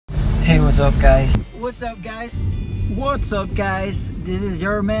Hey, what's up guys? What's up guys? What's up guys? This is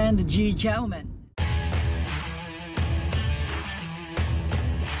your man, the Gentleman.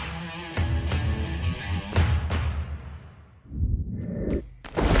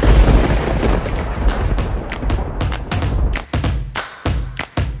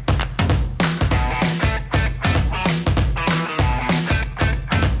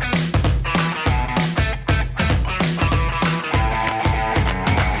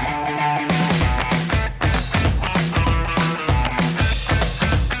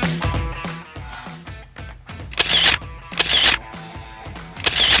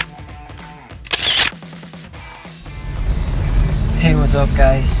 Hey, what's up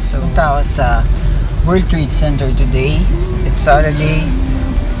guys? So, punta ako sa World Trade Center today. It's Saturday.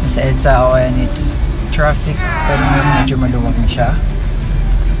 Nasa EDSA ako and it's traffic pero medyo maluwag na siya.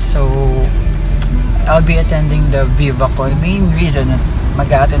 So, I'll be attending the Viva Con. Main reason na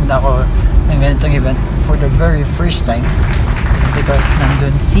mag-attend ako ng ganitong event for the very first time is because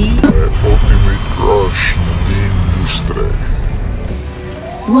nandun si ultimate crush, Nadine Lustre.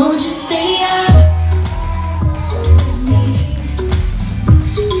 Won't you stay up?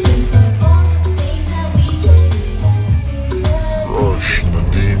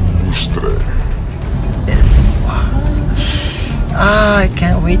 Yes. I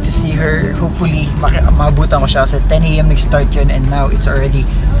can't wait to see her. Hopefully, maabutan ko siya kasi 10 AM nag-start yun and now it's already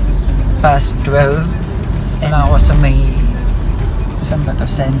past 12. And ako sa may saan ba to?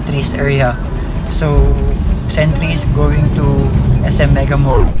 Sentries area. So, Sentries going to SM Mega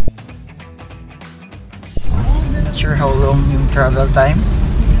Mall. Not sure how long yung travel time.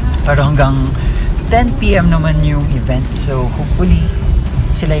 Pero hanggang 10 PM naman yung event. So, hopefully,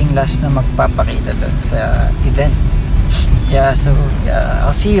 sila yung last na magpapakita doon sa event. Yeah, so yeah,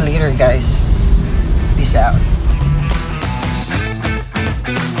 I'll see you later guys. Peace out.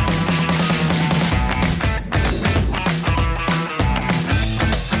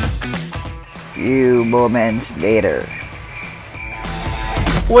 Few moments later.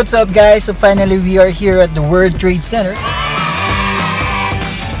 What's up guys? So finally we are here at the World Trade Center.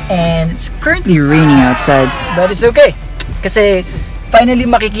 And it's currently raining outside, but it's okay. Kasi finally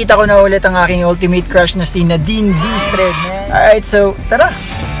makikita ko na ulit ang aking ultimate crush na si Nadine Lustre, man. Alright, so tara!